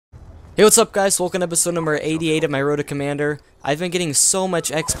Hey, what's up guys? Welcome to episode number 88 of my Road to Commander. I've been getting so much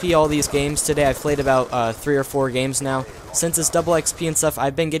XP all these games today. I've played about 3 or 4 games now. Since it's double XP and stuff,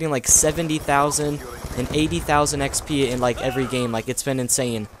 I've been getting like 70,000 and 80,000 XP in like every game. Like, it's been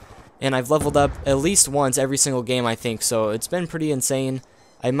insane. And I've leveled up at least once every single game, I think, so it's been pretty insane.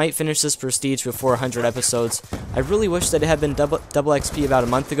 I might finish this prestige before 100 episodes. I really wish that it had been double XP about a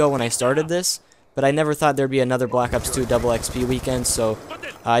month ago when I started this, but I never thought there'd be another Black Ops 2 double XP weekend, so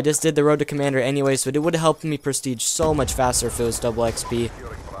I just did the Road to Commander anyways, but it would have helped me prestige so much faster if it was double XP.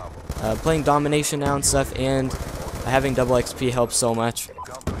 Playing Domination now and stuff, and having double XP helps so much.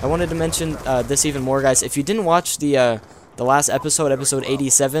 I wanted to mention this even more, guys. If you didn't watch the last episode, episode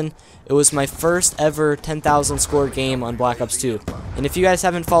 87, it was my first ever 10,000 score game on Black Ops 2. And if you guys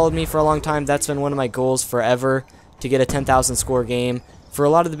haven't followed me for a long time, that's been one of my goals forever, to get a 10,000 score game. For a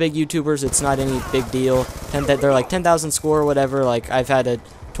lot of the big YouTubers, it's not any big deal. They're like 10,000 score or whatever. Like, I've had a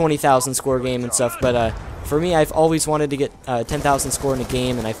 20,000 score game and stuff, but for me, I've always wanted to get 10,000 score in a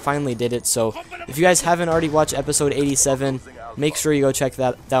game, and I finally did it. So if you guys haven't already watched episode 87, make sure you go check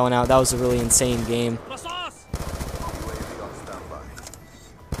that one out. That was a really insane game.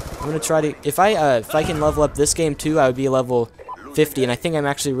 I'm gonna try to, if I can level up this game too, I would be level 50, and I think I'm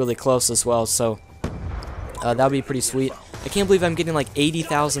actually really close as well. So that would be pretty sweet. I can't believe I'm getting like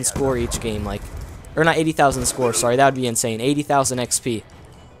 80,000 score each game, like, or not 80,000 score, sorry, that would be insane. 80,000 XP.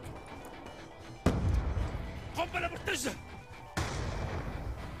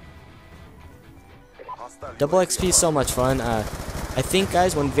 Double XP is so much fun. I think,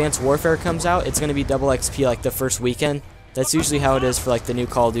 guys, when Advanced Warfare comes out, it's going to be double XP like the first weekend. That's usually how it is for like the new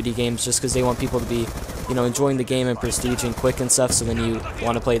Call of Duty games, just because they want people to be, you know, enjoying the game and prestiging quick and stuff, so then you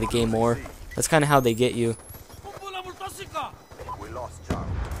want to play the game more. That's kind of how they get you.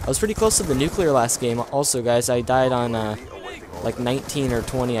 I was pretty close to the nuclear last game also, guys. I died on like 19 or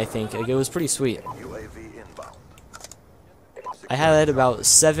 20, I think. It was pretty sweet. I had about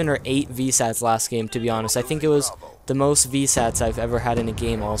 7 or 8 VSATs last game, to be honest. I think it was the most VSATs I've ever had in a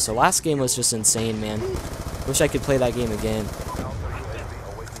game also. Last game was just insane, man. Wish I could play that game again.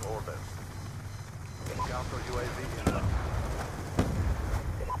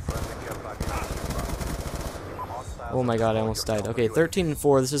 Oh my god, I almost died. Okay, 13 and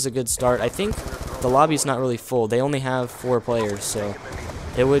 4, this is a good start. I think the lobby's not really full. They only have 4 players, so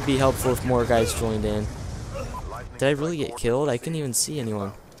it would be helpful if more guys joined in. Did I really get killed? I couldn't even see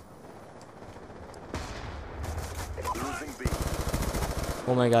anyone.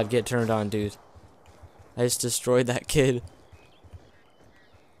 Oh my god, get turned on, dude. I just destroyed that kid.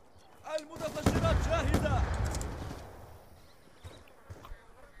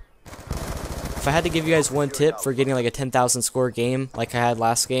 If I had to give you guys one tip for getting like a 10,000 score game like I had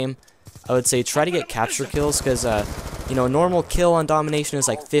last game, I would say try to get capture kills, because you know, a normal kill on Domination is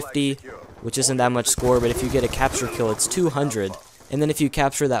like 50, which isn't that much score, but if you get a capture kill, it's 200. And then if you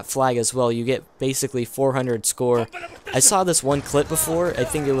capture that flag as well, you get basically 400 score. I saw this one clip before. I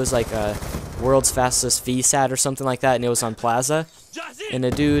think it was like World's Fastest VSAT or something like that, and it was on Plaza. And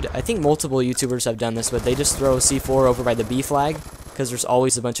a dude, I think multiple YouTubers have done this, but they just throw C4 over by the B flag, because there's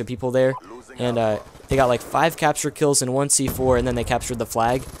always a bunch of people there. And they got like 5 capture kills and 1 C4, and then they captured the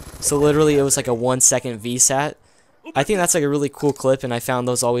flag. So literally it was like a 1-second VSAT. I think that's like a really cool clip, and I found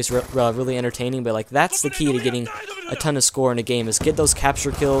those always really entertaining. But like, that's the key to getting a ton of score in a game, is get those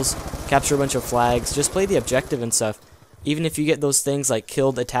capture kills, capture a bunch of flags, just play the objective and stuff. Even if you get those things like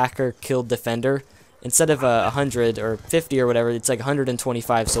killed attacker, killed defender, instead of 100 or 50 or whatever, it's like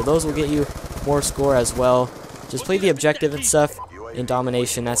 125. So those will get you more score as well. Just play the objective and stuff. In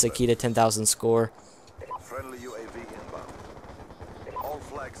Domination, that's the key to 10,000 score.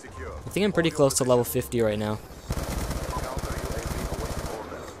 I think I'm pretty close to level 50 right now.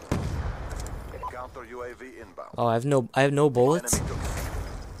 Oh, I have no bullets?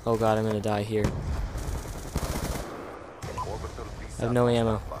 Oh god, I'm gonna die here. I have no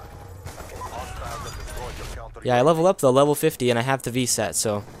ammo. Yeah, I level up though, level 50, and I have the VSAT,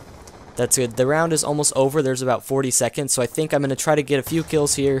 so that's good. The round is almost over. There's about 40 seconds, so I think I'm going to try to get a few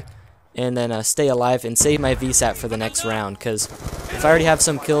kills here and then stay alive and save my VSAT for the next round, because if I already have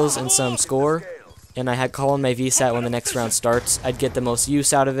some kills and some score and I had call on my VSAT when the next round starts, I'd get the most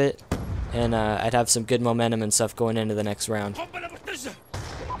use out of it, and I'd have some good momentum and stuff going into the next round.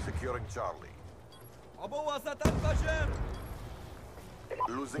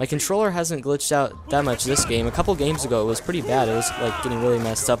 My controller hasn't glitched out that much this game. A couple games ago it was pretty bad. It was like getting really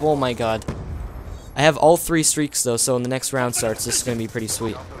messed up. Oh my god. I have all 3 streaks though, so when the next round starts, this is going to be pretty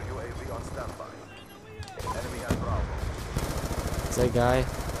sweet. Is that guy?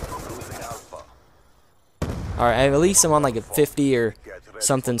 Alright, at least I'm on like a 50 or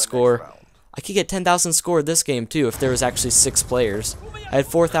something score. I could get 10,000 score this game too if there was actually 6 players. I had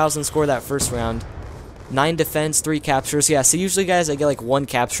 4,000 score that first round. 9 defense, 3 captures. Yeah, so usually, guys, I get like 1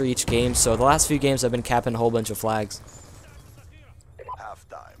 capture each game. So the last few games I've been capping a whole bunch of flags.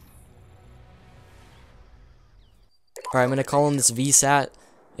 Alright, I'm going to call in this VSAT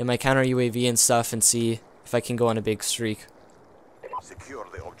and my counter UAV and stuff and see if I can go on a big streak. Secure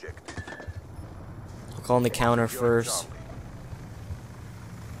the objective. I'll call in the counter first.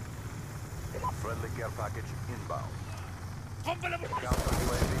 Friendly care package inbound. Counter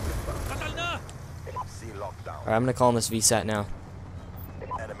UAV inbound. C lockdown. Alright, I'm going to call in this VSAT now.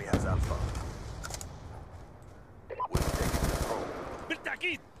 Enemy has Alpha. We've taken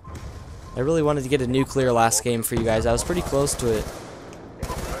control. I really wanted to get a nuclear last game for you guys. I was pretty close to it.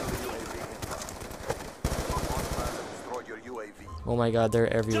 Oh my god, they're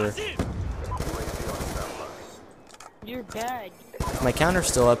everywhere. You're bad. If my counter's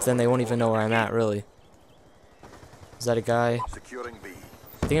still up, then they won't even know where I'm at, really. Is that a guy? Securing B.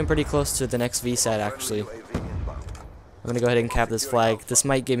 I think I'm pretty close to the next VSAT, actually. I'm gonna go ahead and cap this flag. This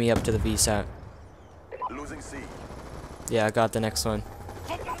might get me up to the VSAT. Losing C. Yeah, I got the next one.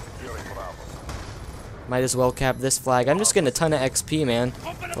 Might as well cap this flag. I'm just getting a ton of XP, man.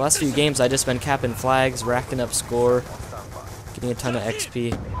 The last few games, I just been capping flags, racking up score, getting a ton of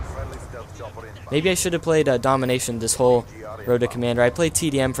XP. Maybe I should have played Domination this whole Road to Commander. I played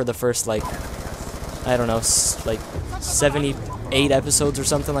TDM for the first, like, I don't know, like 78 episodes or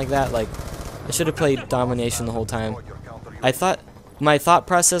something like that. Like, I should have played Domination the whole time. My thought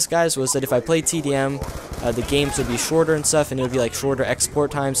process, guys, was that if I played TDM, the games would be shorter and stuff, and it would be like shorter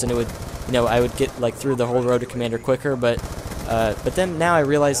export times, and it would, you know, I would get like through the whole Road to Commander quicker. But then now I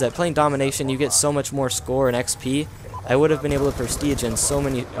realize that playing Domination, you get so much more score and XP. I would have been able to prestige in so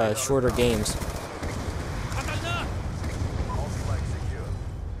many shorter games.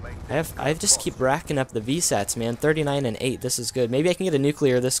 I just keep racking up the VSATs, man. 39 and 8. This is good. Maybe I can get a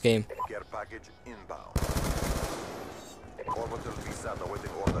nuclear this game. Care package inbound. Orbital VSAT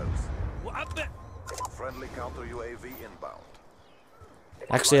awaiting orders. Friendly counter UAV inbound.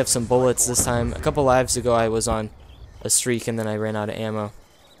 Actually, I have some bullets this time. A couple lives ago, I was on a streak and then I ran out of ammo.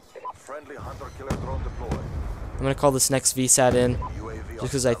 Friendly hunter-killer drone deployed. I'm gonna call this next VSAT in just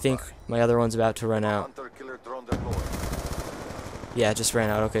because I think my other one's about to run out. Hunter-killer drone deployed. Yeah, it just ran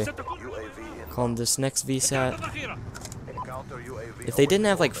out. Okay. UAV Calling this next VSAT. counter UAV. If they didn't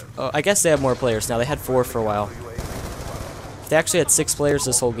have like, I guess they have more players now. They had 4 for a while. If they actually had 6 players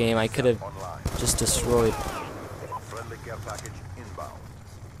this whole game, I could have just destroyed. Friendly care package inbound.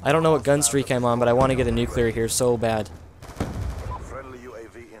 I don't know what gun streak I'm on, but I want to get a nuclear here so bad. Friendly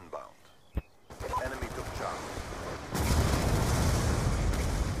UAV inbound. Enemy took charge.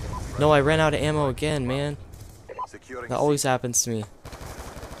 No, I ran out of ammo again, man. Securing That always happens to me.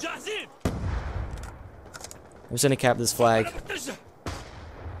 I'm just gonna cap this flag.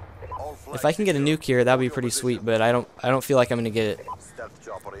 all If I can get a nuke here, that'd be pretty sweet, but I don't feel like I'm gonna get it. stealth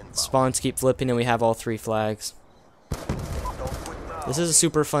chopper inbound. Spawns keep flipping and we have all 3 flags. Don't quit now. This is a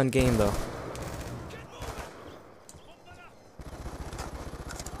super fun game though.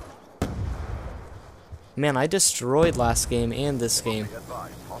 Man, I destroyed last game and this game. Be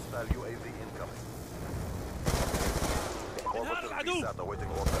advised, hostile UAV incoming. Orbital VSAT awaiting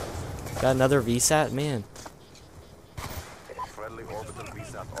orders. Got another VSAT? Man. Friendly orbital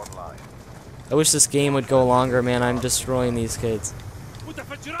VSAT online. I wish this game would go longer, man. I'm destroying these kids.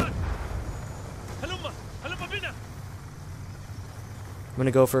 I'm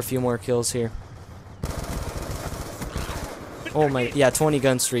gonna go for a few more kills here. Oh my, yeah, 20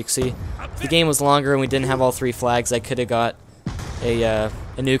 gun streak. See, if the game was longer and we didn't have all 3 flags, I could have got a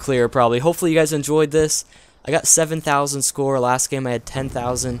nuclear probably. Hopefully you guys enjoyed this. I got 7,000 score. Last game I had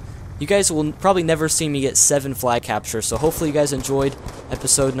 10,000. You guys will probably never see me get 7 flag captures, so hopefully you guys enjoyed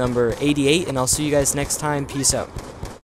episode number 88, and I'll see you guys next time. Peace out.